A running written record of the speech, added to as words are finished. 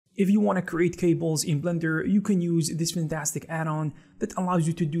If you want to create cables in Blender, you can use this fantastic add-on that allows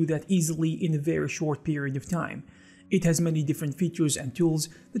you to do that easily in a very short period of time. It has many different features and tools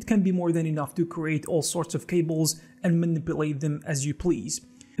that can be more than enough to create all sorts of cables and manipulate them as you please.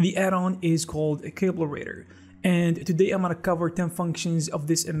 The add-on is called Cablerator, and today I'm going to cover 10 functions of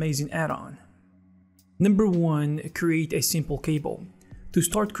this amazing add-on. Number 1. Create a simple cable. To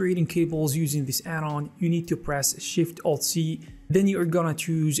start creating cables using this add-on, you need to press Shift-Alt-C, then you're gonna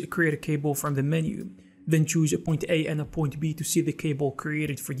choose Create a Cable from the menu. Then choose a point A and a point B to see the cable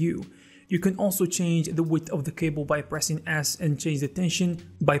created for you. You can also change the width of the cable by pressing S and change the tension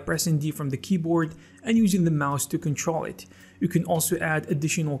by pressing D from the keyboard and using the mouse to control it. You can also add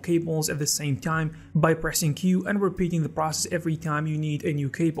additional cables at the same time by pressing Q and repeating the process every time you need a new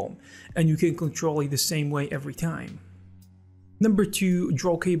cable, and you can control it the same way every time. Number 2.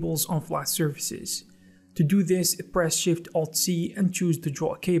 Draw cables on flat surfaces. To do this, press Shift-Alt-C and choose to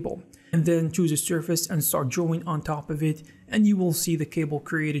draw a cable, and then choose a surface and start drawing on top of it, and you will see the cable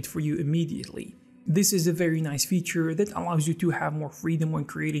created for you immediately. This is a very nice feature that allows you to have more freedom when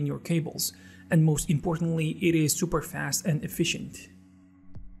creating your cables, and most importantly, it is super fast and efficient.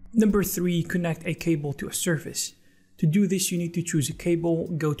 Number 3. Connect a cable to a surface. To do this, you need to choose a cable,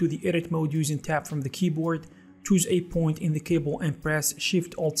 go to the edit mode using tab from the keyboard, choose a point in the cable and press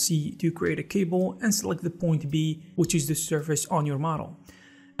Shift-Alt-C to create a cable and select the point B, which is the surface on your model.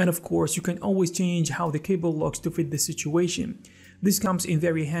 And of course, you can always change how the cable looks to fit the situation. This comes in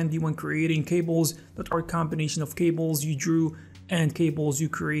very handy when creating cables that are a combination of cables you drew and cables you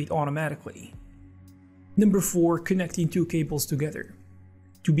create automatically. Number 4. Connecting two cables together.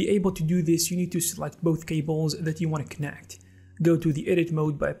 To be able to do this, you need to select both cables that you want to connect. Go to the edit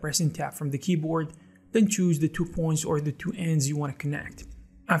mode by pressing tab from the keyboard, then choose the 2 points or the 2 ends you want to connect.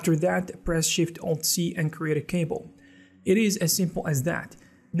 After that, press Shift-Alt-C and create a cable. It is as simple as that.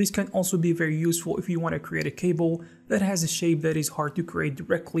 This can also be very useful if you want to create a cable that has a shape that is hard to create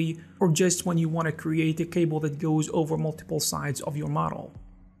directly, or just when you want to create a cable that goes over multiple sides of your model.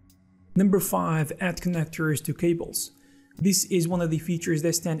 Number 5. Add connectors to cables. This is one of the features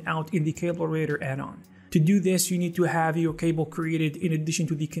that stand out in the Cablerator add-on. To do this, you need to have your cable created in addition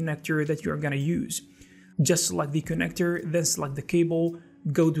to the connector that you're going to use. Just select the connector, then select the cable,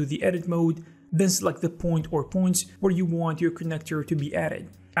 go to the edit mode, then select the point or points where you want your connector to be added.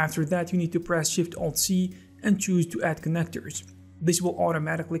 After that, you need to press Shift-Alt-C and choose to add connectors. This will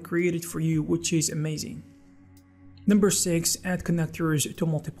automatically create it for you, which is amazing. Number 6. Add connectors to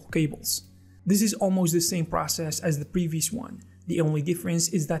multiple cables. This is almost the same process as the previous one. The only difference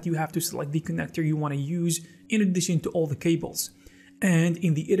is that you have to select the connector you want to use in addition to all the cables. And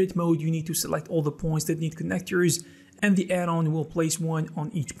in the edit mode, you need to select all the points that need connectors, and the add-on will place one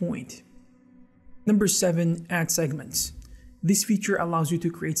on each point. Number 7. Add segments. This feature allows you to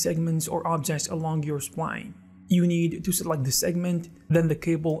create segments or objects along your spline. You need to select the segment, then the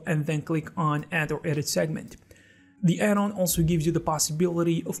cable, and then click on Add or Edit Segment. The add-on also gives you the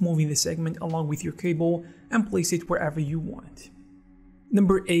possibility of moving the segment along with your cable and place it wherever you want.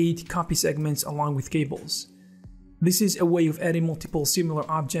 Number 8. Copy segments along with cables. This is a way of adding multiple similar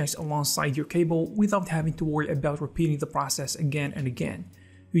objects alongside your cable without having to worry about repeating the process again and again.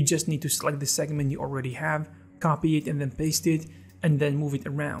 You just need to select the segment you already have, copy it and then paste it, and then move it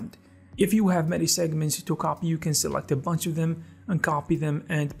around. If you have many segments to copy, you can select a bunch of them and copy them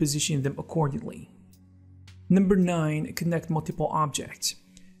and position them accordingly. Number 9. Connect multiple objects.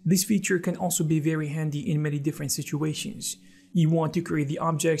 This feature can also be very handy in many different situations. You want to create the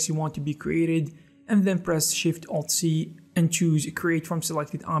objects you want to be created, and then press Shift-Alt-C and choose Create from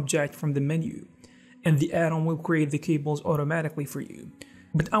Selected Object from the menu, and the add-on will create the cables automatically for you.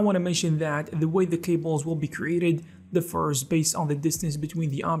 But I want to mention that the way the cables will be created differs based on the distance between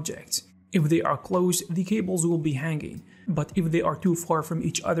the objects. If they are close, the cables will be hanging, but if they are too far from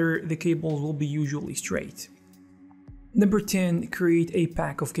each other, the cables will be usually straight. Number 10. Create a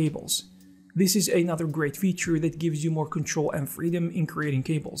pack of cables. This is another great feature that gives you more control and freedom in creating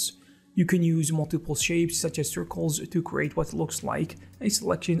cables. You can use multiple shapes such as circles to create what looks like a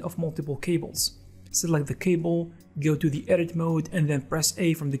selection of multiple cables. Select the cable, go to the edit mode, and then press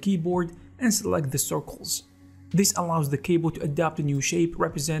A from the keyboard and select the circles. This allows the cable to adopt a new shape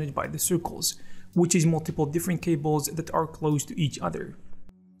represented by the circles, which is multiple different cables that are close to each other.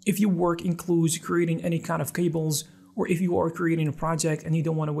 If your work includes creating any kind of cables, or if you are creating a project and you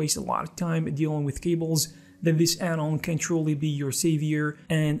don't want to waste a lot of time dealing with cables, then this add-on can truly be your savior,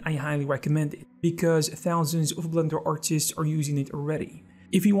 and I highly recommend it because thousands of Blender artists are using it already.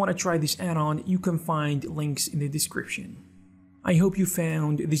 If you want to try this add-on, you can find links in the description. I hope you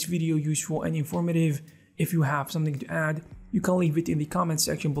found this video useful and informative. If you have something to add, you can leave it in the comment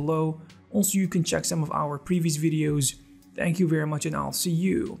section below. Also, you can check some of our previous videos. Thank you very much, and I'll see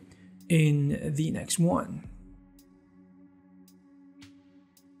you in the next one.